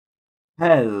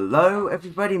Hello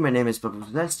everybody, my name is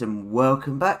Bubbles and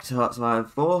welcome back to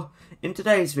HOI4. In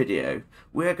today's video,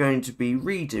 we're going to be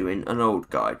redoing an old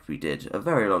guide we did a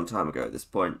very long time ago at this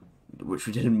point, which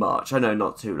we did in March. I know,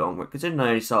 not too long, but considering I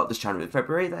only started this channel in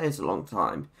February, that is a long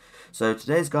time. So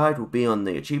today's guide will be on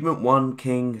the achievement 1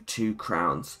 King 2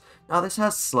 Crowns. Now this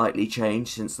has slightly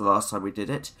changed since the last time we did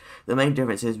it. The main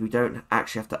difference is we don't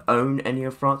actually have to own any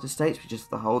of France's states, we just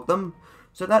have to hold them.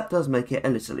 So that does make it a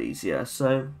little easier,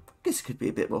 so I guess it could be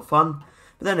a bit more fun.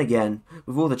 But then again,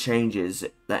 with all the changes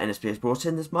that NSB has brought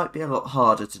in, this might be a lot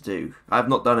harder to do. I've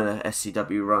not done an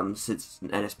SCW run since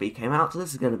NSB came out, so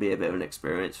this is going to be a bit of an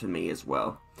experience for me as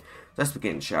well. Let's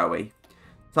begin, shall we?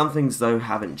 Some things, though,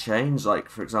 haven't changed, like,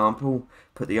 for example,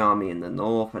 put the army in the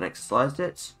north and exercised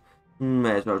it.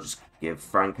 May as well just give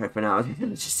Franco for now the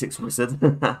logistics wizard.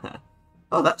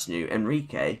 Oh, that's new.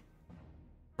 Enrique.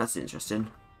 That's interesting.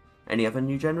 Any other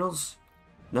new generals?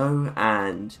 No,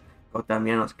 and goddamn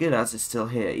Janos Gilas is still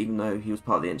here, even though he was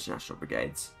part of the international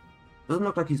brigades. Doesn't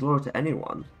look like he's loyal to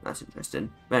anyone. That's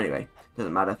interesting. But anyway,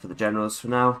 doesn't matter for the generals for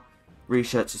now.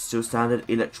 Research is still standard,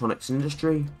 electronics and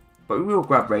industry, but we will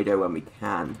grab radio when we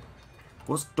can.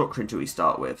 What doctrine do we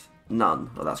start with?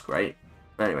 None. Oh, that's great.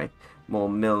 But anyway, more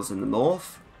mills in the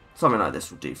north. Something like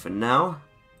this will do for now.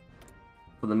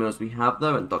 For the mills we have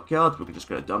though and dockyards, we're just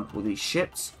going to dump all these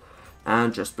ships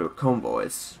and just build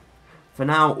convoys. For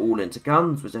now, all into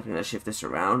guns. We're definitely going to shift this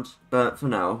around, but for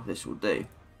now, this will do.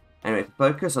 Anyway, for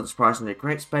focus, unsurprisingly,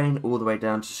 Great Spain all the way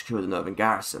down to secure the northern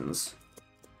garrisons.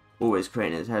 Always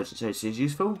creating intelligence agency is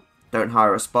useful. Don't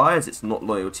hire a spy as it's not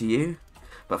loyal to you.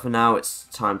 But for now, it's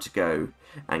time to go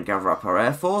and gather up our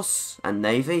air force and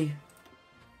navy.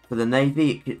 For the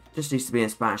navy, it just needs to be in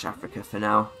Spanish Africa for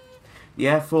now. The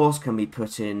air force can be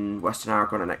put in Western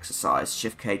Aragon and exercise.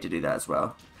 Shift K to do that as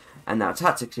well. And now,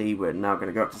 tactically, we're now going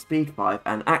to go up to speed 5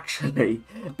 and actually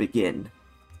begin.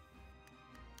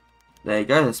 There you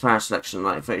go, the Spanish selection in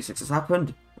 1936 has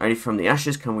happened. Only from the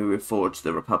ashes can we move forward to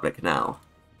the Republic now.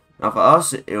 Now for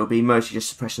us, it will be mostly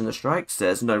just suppressing the strikes.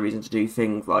 There's no reason to do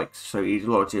things like show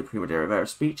loyalty of Primo de Rivera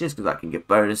speeches, because that can give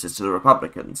bonuses to the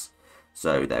Republicans.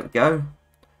 So there we go.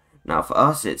 Now for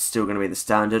us, it's still going to be the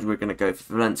standard. We're going to go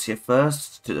for Valencia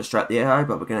first to distract the AI,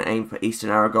 but we're going to aim for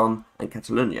Eastern Aragon and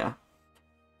Catalonia.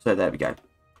 So there we go.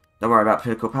 Don't worry about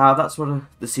political power, that's what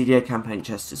the CDA campaign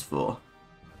chest is for.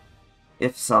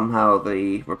 If somehow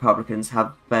the Republicans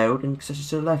have failed and such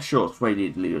to the left, sure,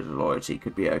 swayed leader loyalty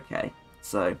could be okay.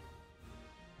 So,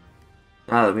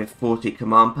 now that we have 40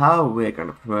 command power, we're going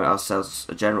to promote ourselves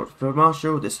a general to field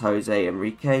marshal, this Jose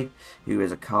Enrique, who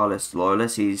is a Carlist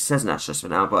loyalist. He says nationalist for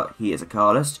now, but he is a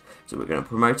Carlist, so we're going to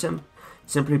promote him.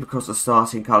 Simply because the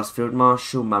starting Carlist Field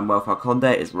Marshal, Manuel Falconde,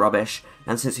 is rubbish,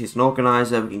 and since he's an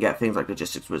organiser, we can get things like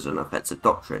logistics wizard and offensive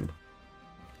doctrine.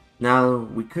 Now,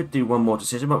 we could do one more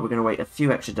decision, but we're going to wait a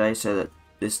few extra days so that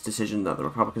this decision that the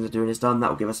Republicans are doing is done. That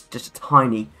will give us just a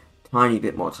tiny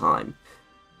bit more time.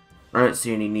 I don't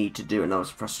see any need to do another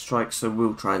suppressor strike, so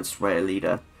we'll try and sway a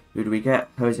leader. Who do we get?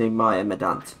 Jose Maya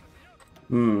Medant.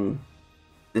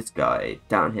 This guy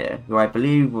down here, who I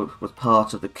believe was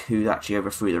part of the coup that actually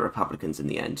overthrew the Republicans in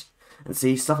the end. And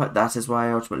see, stuff like that is why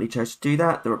I ultimately chose to do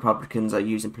that. The Republicans are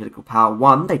using political power,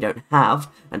 1, they don't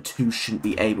have, and 2, shouldn't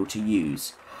be able to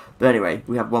use. But anyway,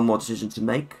 we have one more decision to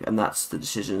make, and that's the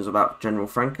decisions about General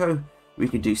Franco. We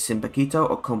can do Sin Paquito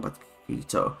or Con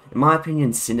Paquito. In my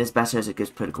opinion, Sin is better as it gives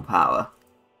political power.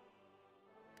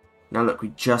 Now look, we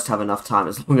just have enough time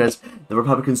as long as the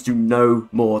Republicans do no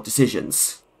more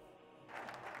decisions.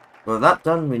 Well, that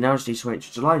done, we now just need to wait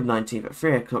until July 19th at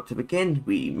 3 o'clock to begin.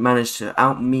 We managed to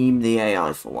out-meme the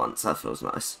AI for once. That feels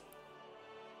nice.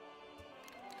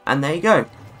 And there you go.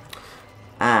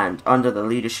 And under the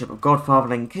leadership of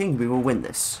Godfather and King, we will win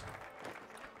this.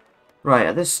 Right,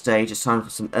 at this stage, it's time for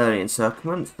some early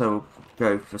encirclement. So we'll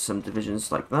go for some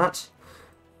divisions like that.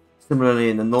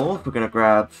 Similarly, in the north, we're going to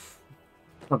grab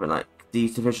something like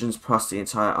these divisions plus the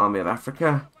entire army of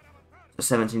Africa.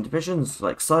 17 divisions,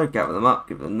 like so, gather them up,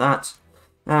 give them that,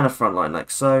 and a front line like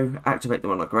so, activate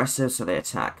them on aggressive so they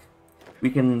attack.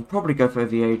 We can probably go for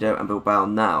Oviedo and Bilbao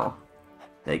now.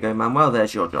 There you go, Manuel,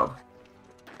 there's your job.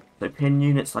 So pin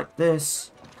units like this,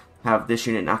 have this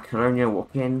unit in Catalonia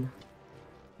walk in,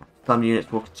 some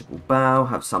units walk into Bilbao,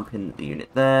 have some pin the unit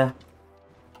there.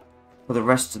 For the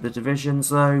rest of the divisions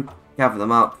though, gather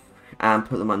them up and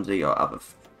put them under your other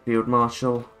field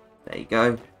marshal. There you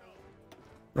go.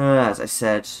 As I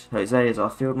said, Jose is our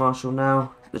field marshal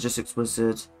now, logistics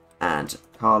wizard, and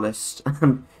Carlist.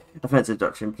 Offensive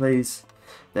doctrine, please.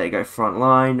 There you go, front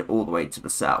line, all the way to the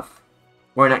south.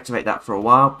 Won't activate that for a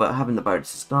while, but having the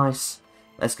bonus is nice.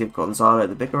 Let's give Gonzalo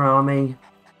the bigger army,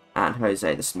 and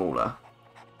Jose the smaller.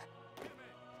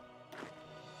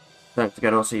 Don't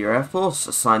forget also your Air Force,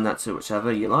 assign that to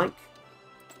whichever you like.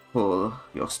 For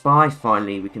your spy,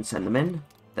 finally we can send them in.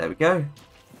 There we go.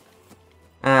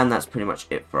 And that's pretty much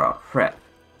it for our prep.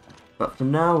 But for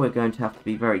now, we're going to have to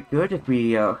be very good. If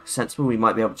we are sensible, we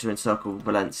might be able to encircle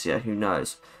Valencia, who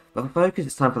knows. But for focus,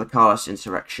 it's time for the Carlists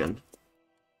insurrection.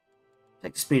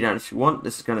 Take the speed down if you want,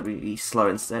 this is going to be slow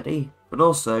and steady. But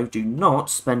also, do not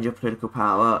spend your political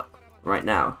power right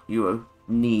now. You will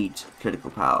need political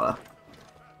power.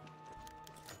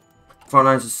 Front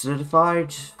lines are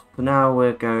solidified. For now,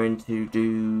 we're going to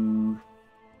do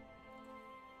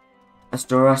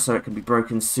Astora so it can be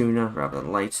broken sooner rather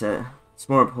than later. It's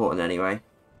more important anyway.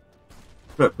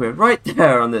 Look, we're right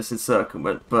there on this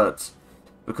encirclement, but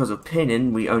because of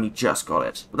pinning, we only just got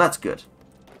it. But that's good.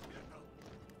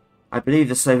 I believe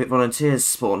the Soviet volunteers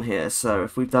spawn here, so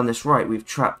if we've done this right, we've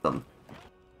trapped them.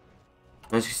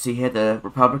 As you can see here, the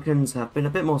Republicans have been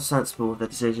a bit more sensible with their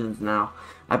decisions now.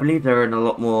 I believe they're in a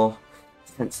lot more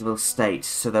sensible state,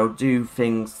 so they'll do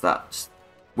things that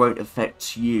won't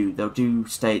affect you. They'll do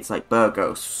states like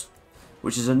Burgos,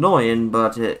 which is annoying,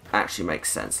 but it actually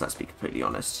makes sense, let's be completely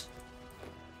honest.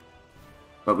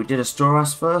 But we did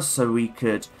Asturias first, so we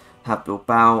could have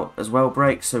Bilbao as well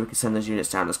break, so we could send those units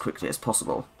down as quickly as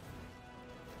possible.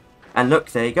 And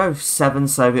look, there you go, 7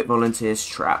 Soviet volunteers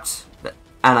trapped.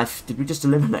 And did we just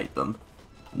eliminate them?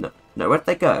 No, where'd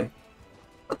they go?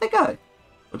 Where'd they go?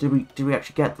 Or did we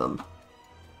actually get them?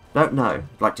 Don't know.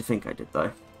 I'd like to think I did,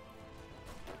 though.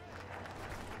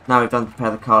 Now we've done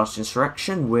prepare the Carlist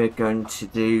insurrection, we're going to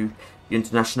do the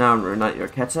International and reunite the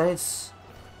Roquetes.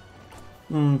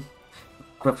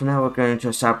 But for now we're going to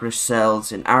establish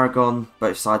cells in Aragon,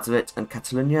 both sides of it, and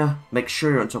Catalonia. Make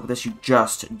sure you're on top of this, you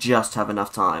just have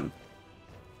enough time.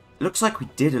 It looks like we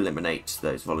did eliminate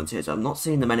those volunteers. I'm not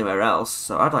seeing them anywhere else,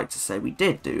 so I'd like to say we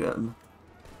did do them.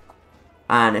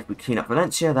 And if we clean up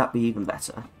Valencia, that'd be even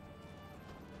better.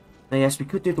 Now yes, we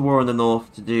could do the war in the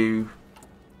north to do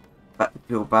back with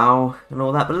Bilbao and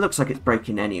all that, but it looks like it's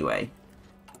breaking anyway.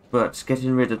 But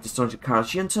getting rid of disjointed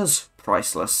Carlist juntas,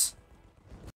 priceless.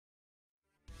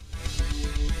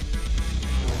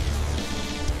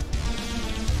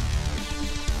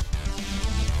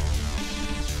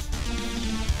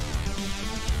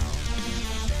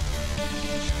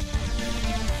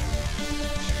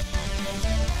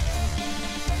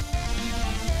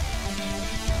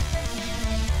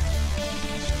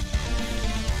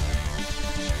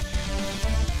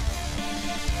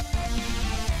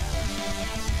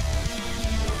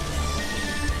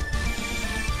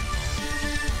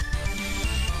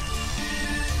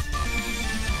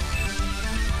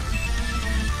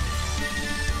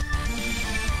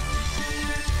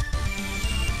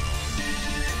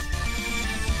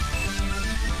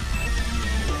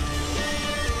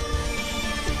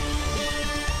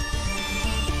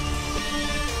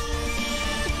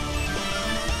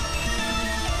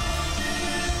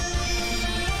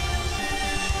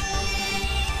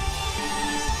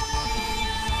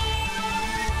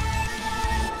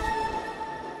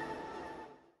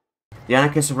 The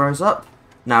anarchists rose up.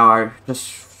 Now, I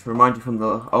just remind you from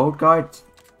the old guide,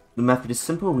 the method is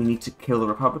simple. We need to kill the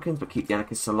Republicans, but keep the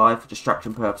anarchists alive for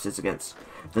distraction purposes against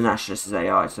the nationalists'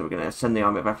 AI. So we're going to send the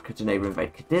Army of Africa to neighbor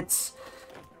invade Cadiz,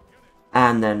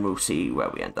 and then we'll see where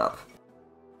we end up.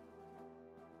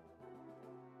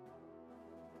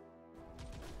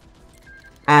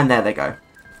 And there they go.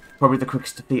 Probably the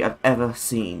quickest defeat I've ever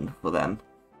seen for them.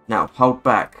 Now, hold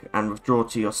back and withdraw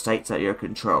to your states that you're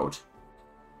controlled.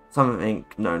 Something,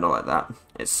 no, not like that.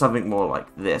 It's something more like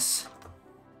this.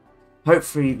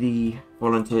 Hopefully the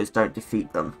volunteers don't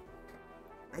defeat them.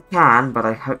 They can, but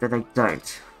I hope that they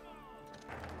don't.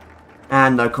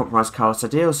 And no compromise Carlists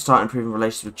ideals, start improving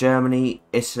relations with Germany,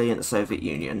 Italy and the Soviet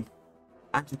Union.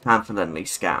 And Japan for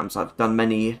lend-lease scams. I've done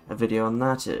many a video on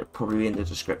that, it'll probably be in the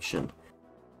description.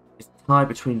 It's a tie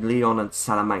between Leon and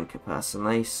Salamanca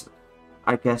personally, so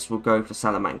I guess we'll go for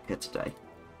Salamanca today.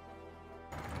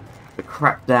 The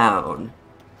crackdown.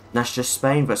 Nationalist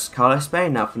Spain versus Carlist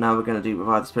Spain. Now for now we're going to do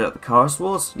revive the spirit of the Carlist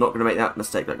Wars. Not going to make that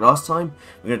mistake like last time.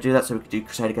 We're going to do that so we can do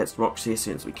Crusade Against Democracy as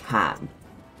soon as we can.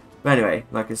 But anyway,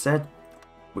 like I said,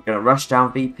 we're going to rush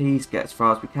down VPs, get as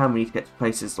far as we can. We need to get to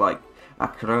places like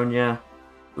Aperture,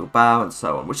 Bilbao and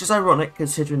so on. Which is ironic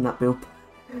considering that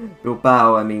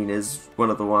Bilbao, I mean, is one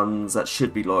of the ones that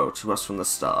should be loyal to us from the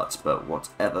start. But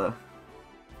whatever.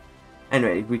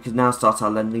 Anyway, we can now start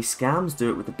our lend-lease scams, do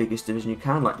it with the biggest division you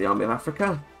can, like the Army of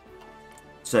Africa.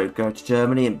 So go to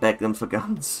Germany and beg them for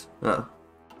guns. I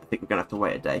think we're going to have to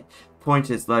wait a day. Point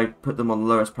is though, put them on the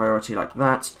lowest priority like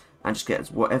that, and just get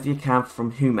whatever you can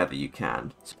from whomever you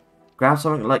can. So grab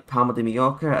something like Palma de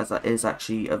Mallorca, as that is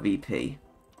actually a VP.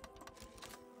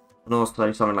 And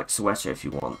also something like Soweto if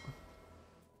you want.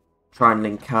 Try and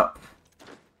link up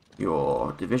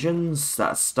your divisions that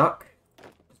are stuck.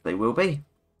 They will be.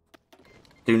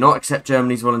 Do not accept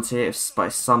Germany's volunteer if by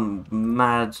some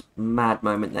mad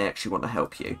moment they actually want to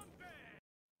help you.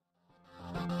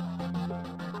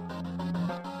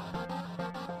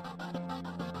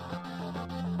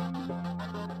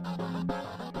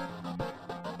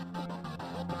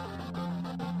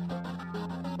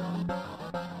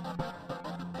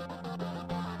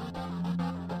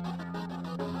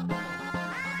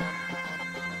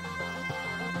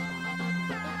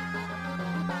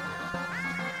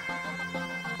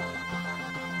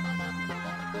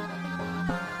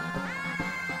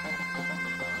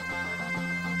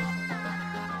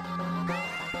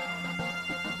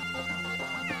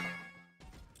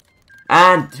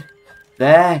 And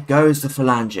there goes the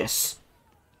phalanges.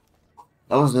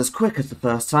 That wasn't as quick as the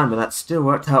first time, but that still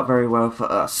worked out very well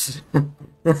for us.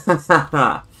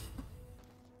 For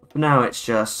now, it's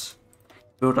just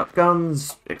build up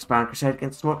guns, expand Crusade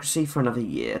Against Democracy for another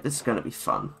year. This is going to be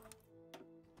fun.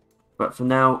 But for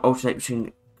now, alternate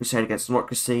between Crusade Against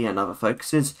Democracy and other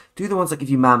focuses. Do the ones that give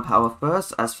you manpower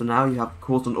first, as for now you have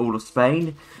cores on all of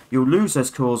Spain. You'll lose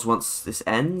those cores once this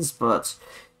ends, but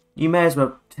you may as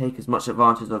well take as much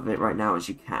advantage of it right now as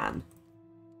you can.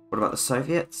 What about the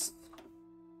Soviets?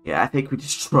 Yeah, I think we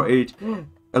destroyed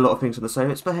a lot of things from the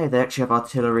Soviets, but hey, they actually have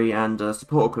artillery and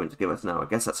support equipment to give us now. I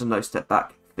guess that's a no step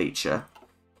back feature.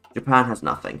 Japan has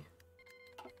nothing.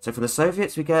 So for the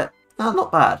Soviets we get,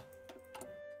 not bad.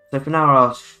 So for now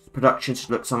our production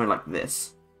should look something like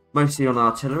this. Mostly on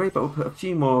artillery, but we'll put a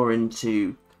few more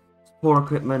into support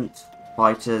equipment,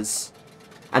 fighters,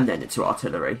 and then into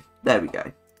artillery. There we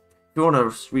go. If you want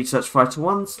to research fighter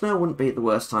ones, now wouldn't be the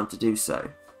worst time to do so.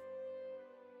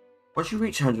 Once you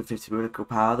reach 150 political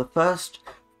power, the first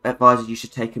advisor you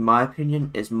should take, in my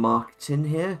opinion, is marketing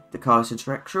here, the Carlists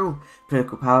intellectual,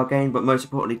 political power gain, but most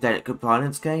importantly, delicate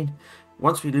violence gain.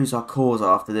 Once we lose our cores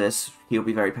after this, he'll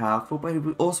be very powerful, but he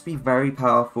will also be very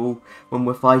powerful when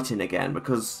we're fighting again,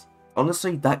 because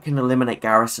honestly, that can eliminate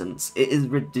garrisons. It is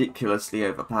ridiculously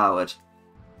overpowered.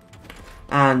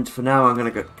 And for now, I'm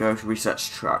going to go to research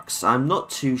trucks. I'm not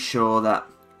too sure that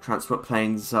transport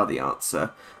planes are the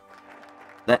answer.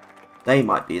 They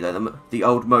might be, though, the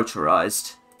old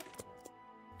motorized.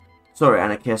 Sorry,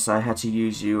 Anarchist, I had to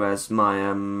use you as my,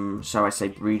 shall I say,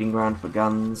 breeding ground for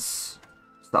guns.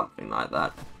 Something like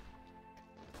that.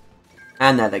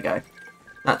 And there they go.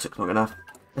 That took long enough.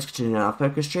 Let's continue our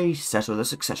focus tree. Settle the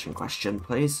succession question,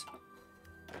 please.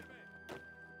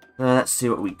 Let's see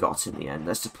what we got in the end.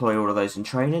 Let's deploy all of those in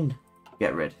training.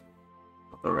 Get rid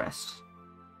of the rest.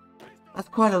 That's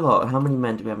quite a lot. How many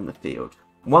men do we have in the field?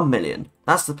 1 million.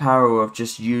 That's the power of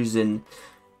just using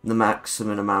the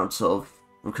maximum amount of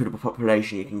recruitable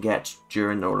population you can get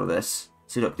during all of this.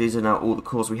 See, look, these are now all the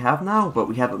cores we have now, but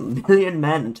we have 1 million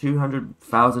men and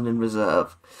 200,000 in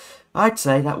reserve. I'd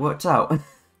say that worked out.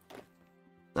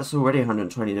 That's already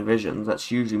 120 divisions. That's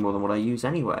usually more than what I use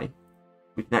anyway.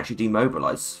 We can actually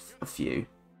demobilize a few.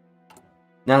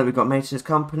 Now that we've got maintenance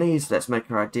companies, let's make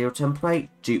our ideal template.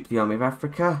 Dupe the Army of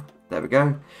Africa. There we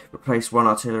go. Replace one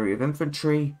artillery with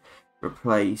infantry.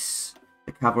 Replace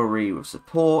the cavalry with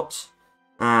support.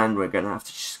 And we're going to have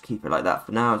to just keep it like that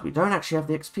for now, as we don't actually have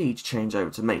the XP to change over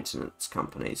to maintenance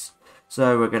companies.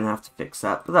 So we're going to have to fix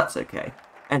that, but that's okay.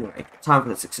 Anyway, time for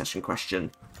the succession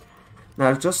question.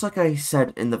 Now, just like I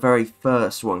said in the very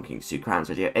first One Kings, Two Crowns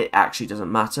video, it actually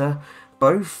doesn't matter.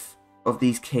 Both of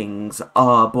these kings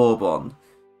are Bourbon.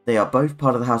 They are both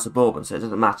part of the House of Bourbon, so it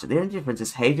doesn't matter. The only difference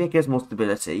is Javier gives more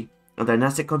stability, and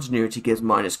dynastic continuity gives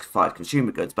 -5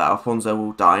 consumer goods, but Alfonso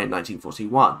will die in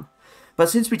 1941. But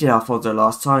since we did Alfonso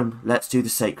last time, let's do the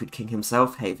Sacred King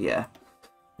himself, Javier.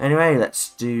 Anyway, let's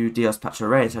do Dios Patria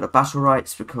Rey instead of battle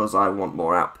rights, because I want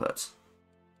more output.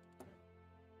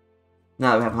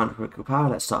 Now we have 100 political power,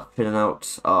 let's start filling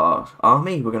out our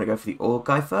army. We're going to go for the Org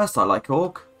guy first. I like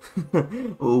Org.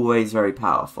 Always very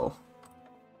powerful.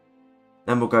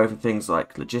 Then we'll go for things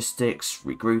like logistics,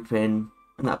 regrouping,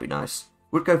 and that'd be nice.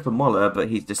 Would go for Moller, but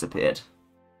he's disappeared.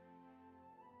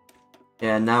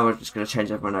 Yeah, now we're just going to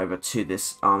change everyone over to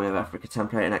this Army of Africa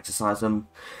template and exercise them.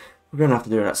 We're going to have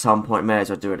to do it at some point. May as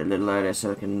well do it a little earlier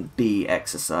so it can be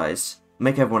exercised.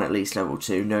 Make everyone at least level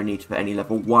 2. No need for any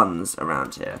level 1s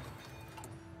around here.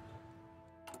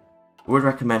 I would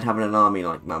recommend having an army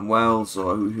like Manuel's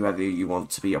or whoever you want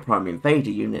to be your primary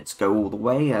invader units go all the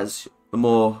way, as the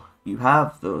more you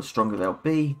have, the stronger they'll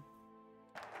be.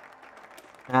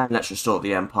 And let's restore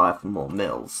the Empire for more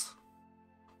mills.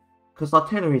 Because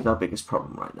artillery is our biggest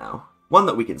problem right now. One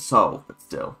that we can solve, but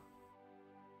still.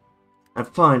 And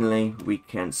finally, we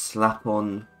can slap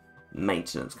on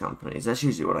maintenance companies. That's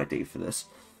usually what I do for this.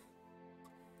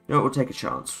 You know what, we'll take a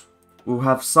chance. We'll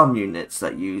have some units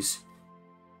that use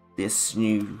this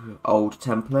new old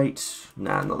template.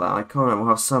 Nah, not that icon. And we'll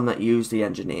have some that use the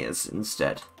engineers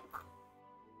instead.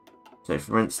 So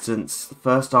for instance, the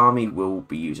first army will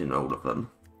be using all of them.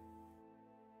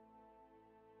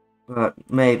 But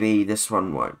maybe this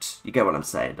one won't. You get what I'm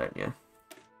saying, don't you?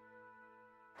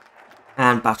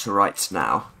 And battle rights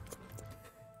now.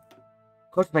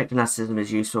 Cultivate fanaticism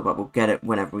is useful, but we'll get it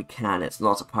whenever we can. It's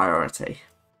not a priority.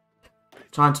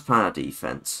 Time to plan our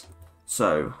defense.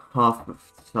 So, half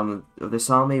of some of this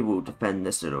army will defend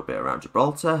this little bit around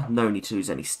Gibraltar. No need to lose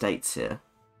any states here.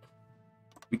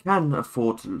 We can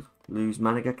afford to lose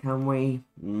Malaga, can we?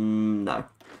 No.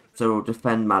 So we'll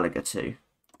defend Malaga too.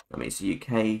 That means the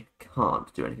UK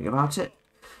can't do anything about it.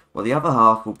 Well, the other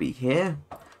half will be here.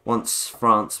 Once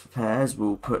France prepares,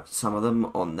 we'll put some of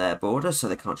them on their border so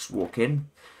they can't just walk in.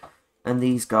 And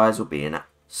these guys will be in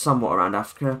somewhat around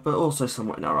Africa, but also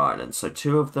somewhat in our islands. So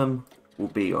 2 of them will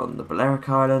be on the Balearic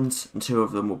Islands, and 2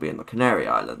 of them will be in the Canary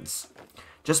Islands.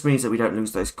 Just means that we don't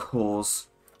lose those cores.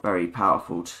 Very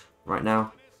powerful right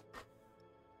now.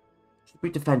 Should we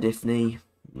defend Ifni?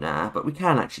 Nah, but we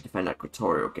can actually defend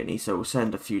Equatorial Guinea, so we'll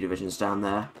send a few divisions down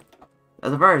there.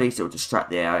 At the very least, it will distract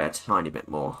the AI a tiny bit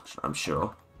more, I'm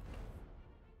sure.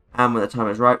 And when the time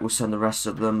is right, we'll send the rest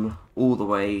of them all the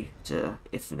way to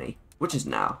Ifni, which is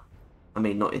now. I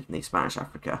mean, not Ifni, Spanish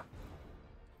Africa.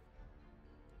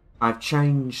 I've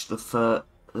changed the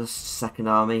second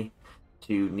army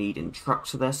to needing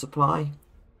trucks for their supply.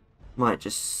 Might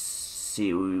just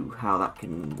see how that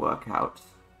can work out.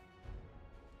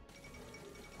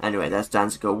 Anyway, there's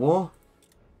Danziger War.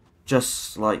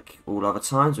 Just like all other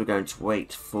times, we're going to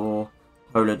wait for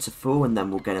Poland to fall and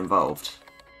then we'll get involved.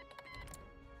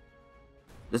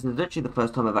 This is literally the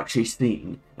first time I've actually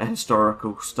seen a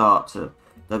historical start to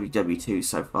WW2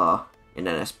 so far in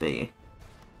NSB.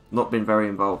 Not been very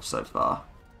involved so far.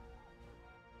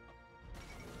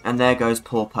 And there goes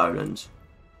poor Poland.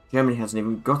 Germany hasn't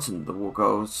even gotten the war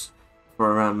goals for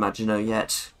around Maginot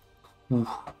yet. Ooh,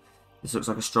 this looks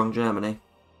like a strong Germany.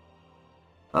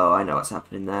 Oh, I know what's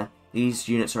happening there. These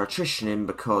units are attritioning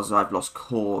because I've lost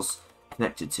cores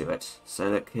connected to it. So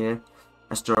look here.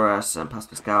 Asturias and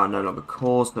Pascal are no longer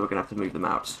cores, so we're going to have to move them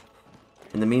out.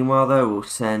 In the meanwhile, though, we'll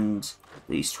send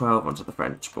these 12 onto the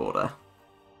French border.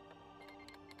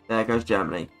 There goes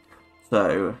Germany.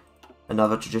 So,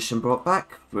 another tradition brought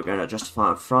back. We're going to justify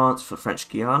on France for French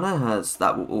Guiana, as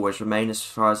that will always remain as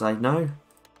far as I know.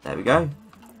 There we go.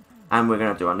 And we're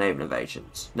going to do our naval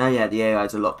invasions. Now, yeah, the AI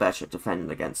is a lot better at defending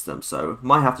against them, so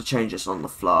might have to change this on the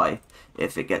fly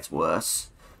if it gets worse.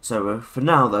 So for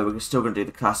now, though, we're still going to do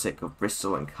the classic of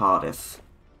Bristol and Cardiff.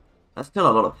 That's still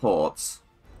a lot of ports,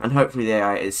 and hopefully the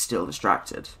AI is still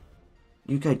distracted.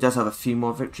 UK does have a few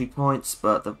more victory points,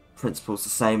 but the principle's the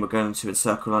same. We're going to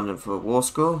encircle London for a war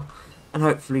score, and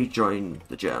hopefully join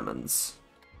the Germans.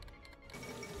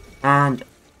 And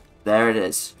there it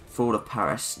is. Fall of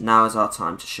Paris. Now is our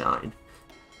time to shine.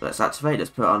 Let's activate.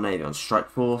 Let's put our navy on strike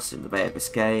force in the Bay of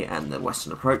Biscay and the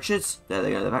western approaches. There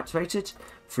they go. They've activated.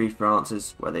 3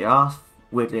 France's where they are.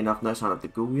 Weirdly enough, no sign of the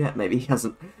Ghoul yet. Maybe he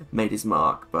hasn't made his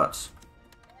mark, but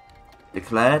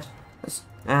declared.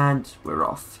 And we're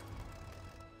off.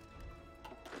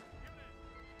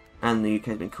 And the UK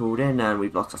has been called in, and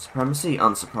we've lost our supremacy.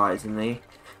 Unsurprisingly,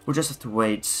 we'll just have to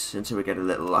wait until we get a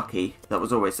little lucky. That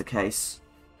was always the case.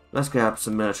 Let's grab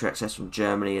some military access from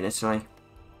Germany and Italy.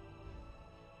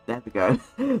 There we go.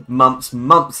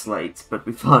 months late, but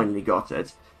we finally got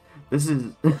it. This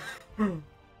is...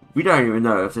 we don't even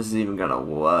know if this is even going to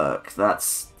work.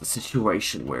 That's the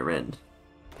situation we're in.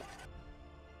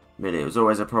 I mean, it was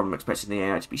always a problem expecting the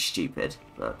AI to be stupid,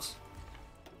 but...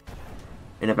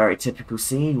 in a very typical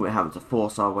scene, we're having to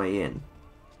force our way in.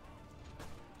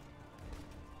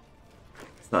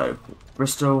 So,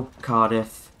 Bristol,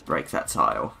 Cardiff, break that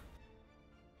tile.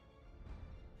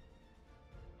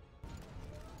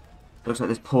 Looks like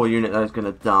this poor unit though is going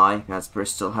to die, as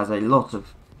Bristol has a lot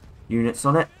of units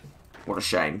on it. What a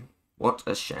shame. What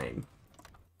a shame.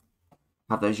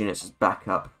 Have those units as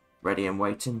backup, ready and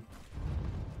waiting.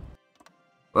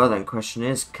 Well then, question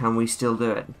is, can we still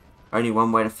do it? Only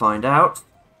one way to find out.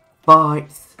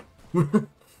 Fight!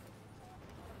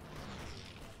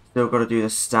 Still got to do the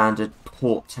standard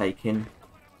port taking.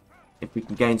 If we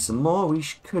can gain some more, we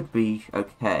could be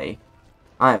okay.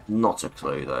 I have not a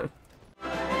clue though.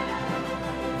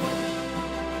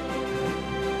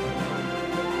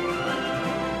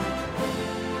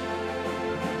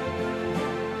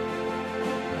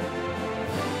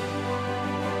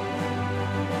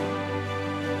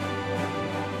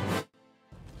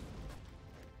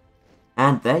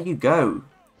 And there you go.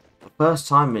 The first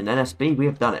time in NSB we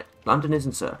have done it. London is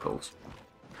encircled.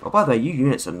 Oh, by the way, you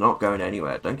units are not going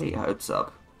anywhere. Don't get your hopes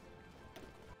up.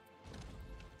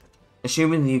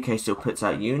 Assuming the UK still puts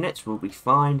out units, we'll be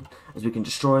fine, as we can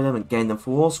destroy them and gain them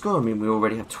for war score. I mean, we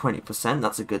already have 20%,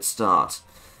 that's a good start.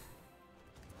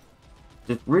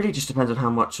 It really just depends on how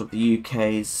much of the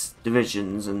UK's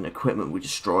divisions and equipment we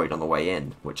destroyed on the way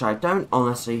in, which I don't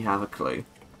honestly have a clue.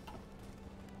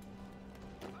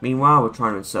 Meanwhile, we're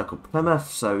trying to encircle Plymouth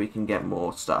so we can get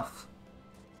more stuff.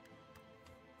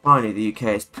 Finally, the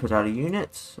UK has put out a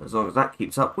unit. As long as that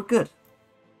keeps up, we're good.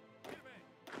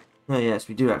 Oh yes,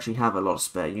 we do actually have a lot of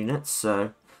spare units,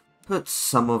 so put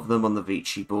some of them on the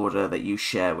Vichy border that you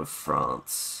share with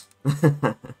France.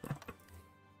 For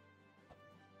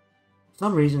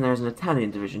some reason there's an Italian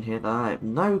division here that I have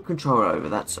no control over.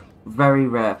 That's very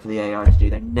rare for the AI to do.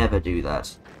 They never do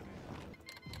that.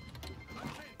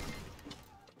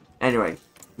 Anyway,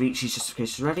 Vichy's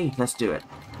justification is ready. Let's do it.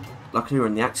 Luckily we're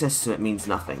in the Axis, so it means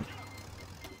nothing.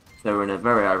 So we're in a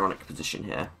very ironic position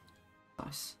here.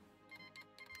 Nice.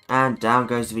 And down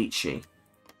goes Vichy.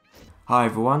 Hi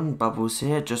everyone, Bubbles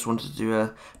here. Just wanted to do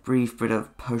a brief bit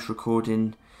of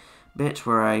post-recording bit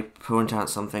where I point out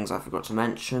some things I forgot to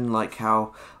mention, like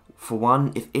how, for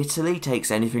one, if Italy takes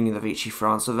anything in the Vichy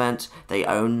France event, they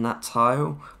own that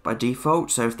tile by default.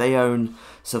 So if they own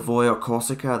Savoy or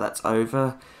Corsica, that's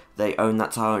over. They own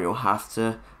that tile and you'll have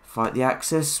to fight the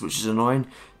Axis, which is annoying.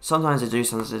 Sometimes they do,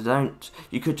 sometimes they don't.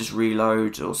 You could just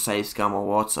reload or save scum or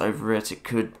what over it. It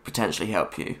could potentially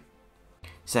help you.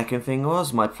 Second thing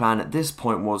was, my plan at this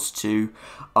point was to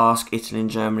ask Italy and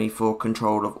Germany for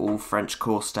control of all French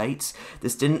core states.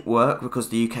 This didn't work because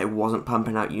the UK wasn't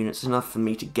pumping out units enough for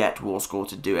me to get war score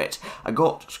to do it. I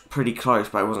got pretty close,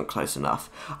 but I wasn't close enough.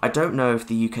 I don't know if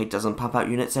the UK doesn't pump out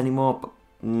units anymore, but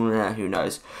who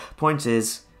knows. Point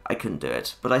is, I couldn't do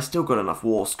it, but I still got enough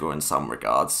war score in some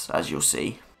regards, as you'll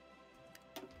see.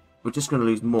 We're just going to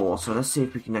lose more, so let's see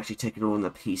if we can actually take it all in the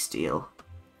peace deal,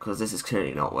 because this is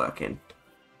clearly not working.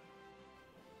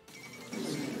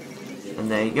 And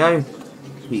there you go,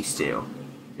 peace deal.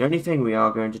 The only thing we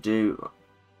are going to do,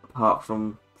 apart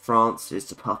from France, is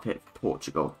to puppet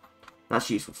Portugal. That's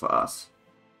useful for us.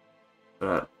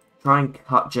 But try and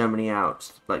cut Germany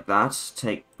out like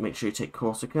that. Make sure you take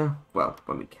Corsica, well,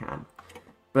 when we can.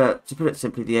 But to put it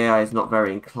simply, the AI is not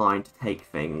very inclined to take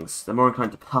things. They're more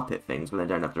inclined to puppet things when they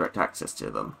don't have direct access to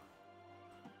them.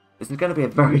 This is going to be a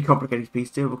very complicated peace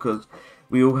deal because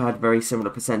we all had very similar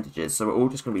percentages, so we're all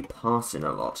just going to be passing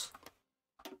a lot.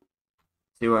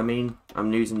 See what I mean?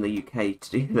 I'm using the UK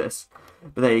to do this.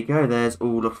 But there you go, there's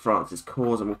all of France's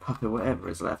cores, and we'll puppet whatever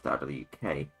is left out of the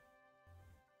UK.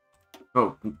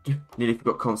 Oh, nearly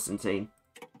forgot Constantine.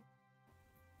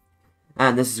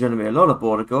 And this is going to be a lot of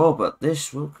border gore, but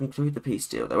this will conclude the peace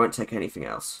deal. They won't take anything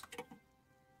else.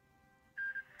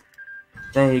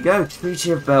 There you go,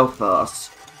 Treaty of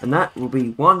Belfast. And that will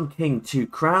be 1 king, 2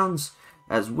 crowns,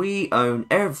 as we own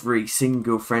every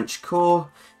single French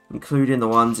core, including the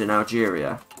ones in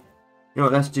Algeria. You know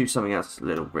what, let's do something else a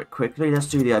little bit quickly. Let's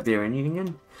do the Iberian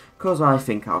Union, because I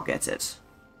think I'll get it.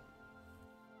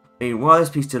 I mean, while this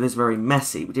peace deal is very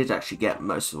messy, we did actually get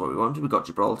most of what we wanted. We got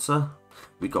Gibraltar,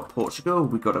 we got Portugal,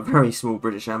 we got a very small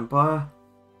British Empire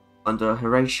under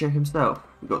Horatio himself.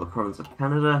 We got the province of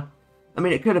Canada. I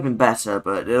mean, it could have been better,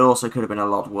 but it also could have been a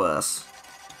lot worse.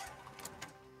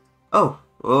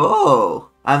 Oh,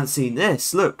 I haven't seen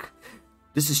this. Look,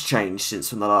 this has changed since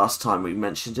from the last time we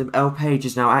mentioned him. L. Page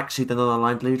is now actually the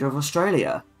non-aligned leader of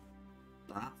Australia.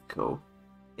 That's cool.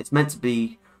 It's meant to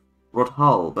be Rod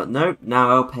Hull, but nope,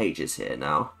 now L. Page is here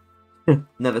now.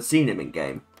 Never seen him in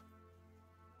game.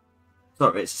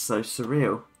 Sorry, it's so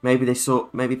surreal.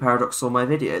 Maybe Paradox saw my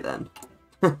video then.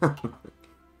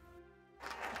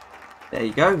 There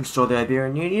you go, restore the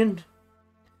Iberian Union.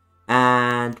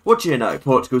 And what do you know?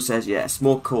 Portugal says yes,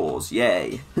 more cores,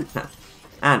 yay.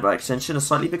 And by extension, a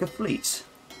slightly bigger fleet.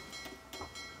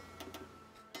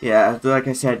 Yeah, like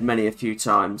I said a few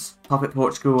times, puppet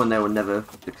Portugal and they will never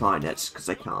decline it, because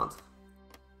they can't.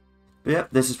 But yep,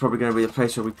 this is probably going to be the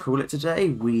place where we call it today.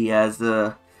 We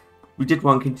did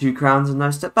 1 king, 2 crowns and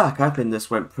no step back. I think this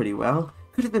went pretty well.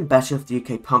 Could have been better if the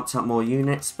UK pumped up more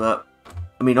units, but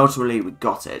I mean, ultimately we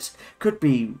got it. Could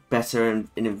be better in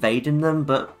invading them,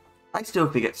 but I still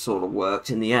think it sort of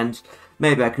worked in the end.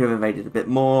 Maybe I could have invaded a bit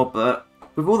more, but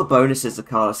with all the bonuses the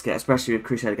Carlists get, especially with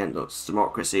Crusade Against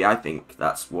Democracy, I think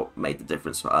that's what made the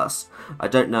difference for us. I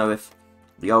don't know if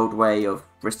the old way of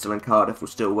Bristol and Cardiff will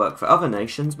still work for other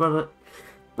nations, but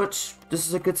this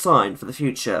is a good sign for the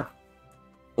future.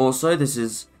 Also, this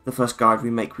is the first guide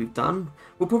remake we've done.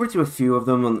 We'll probably do a few of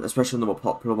them, especially on the more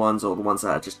popular ones or the ones that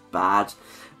are just bad.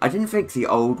 I didn't think the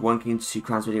old One King to Two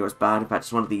Crowns video was bad. In fact,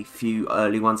 it's one of the few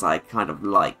early ones I kind of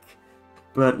like.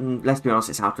 But let's be honest,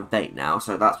 it's out of date now,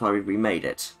 so that's why we remade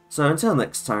it. So until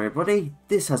next time, everybody,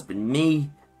 this has been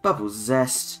me, Bubbles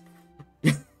Zest,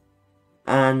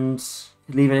 and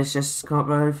leave any suggestions comment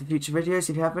below for future videos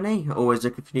if you have any. Always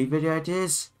looking for new video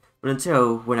ideas. But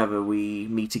until whenever we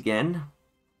meet again,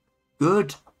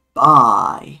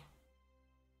 goodbye.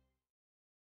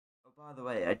 Oh, by the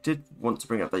way, I did want to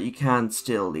bring up that you can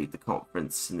still leave the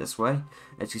conference in this way.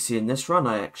 As you see in this run,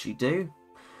 I actually do.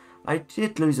 I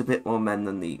did lose a bit more men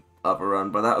than the other run,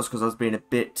 but that was because I was being a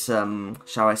bit,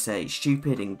 shall I say,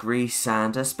 stupid in Greece,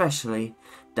 and especially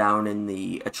down in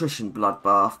the attrition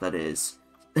bloodbath that is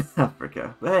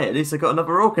Africa. But hey, at least I got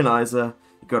another organiser.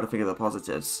 You've got to think of the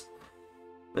positives.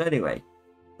 But anyway,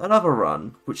 that other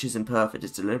run, which is imperfect,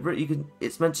 is deliberate.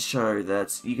 It's meant to show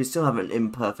that you can still have an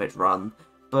imperfect run,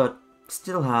 but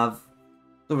still have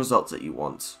the results that you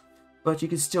want. But you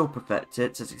can still perfect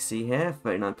it, as you see here,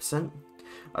 39%.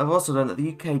 I've also learned that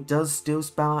the UK does still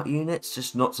spam out units,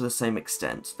 just not to the same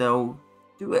extent. They'll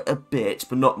do it a bit,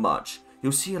 but not much.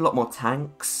 You'll see a lot more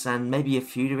tanks, and maybe a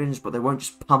few divisions, but they won't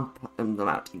just pump them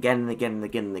out again and again and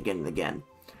again and again and again.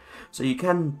 So you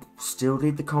can still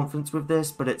lead the conference with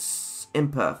this, but it's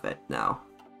imperfect now.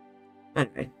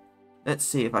 Anyway, let's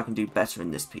see if I can do better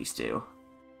in this peace deal.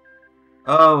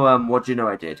 Oh, what do you know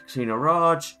I did? Casino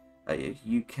Raj, a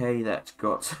UK that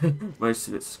got most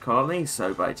of its colonies,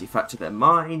 so by de facto they're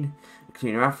mine.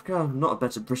 Cleaner Africa, not a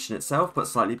better Britain itself, but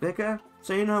slightly bigger.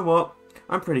 So you know what?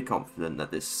 I'm pretty confident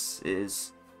that this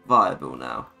is viable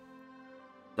now.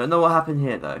 Don't know what happened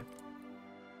here though.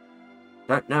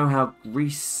 Don't know how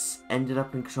Greece ended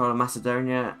up in control of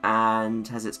Macedonia and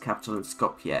has its capital in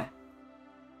Skopje.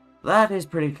 That is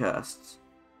pretty cursed.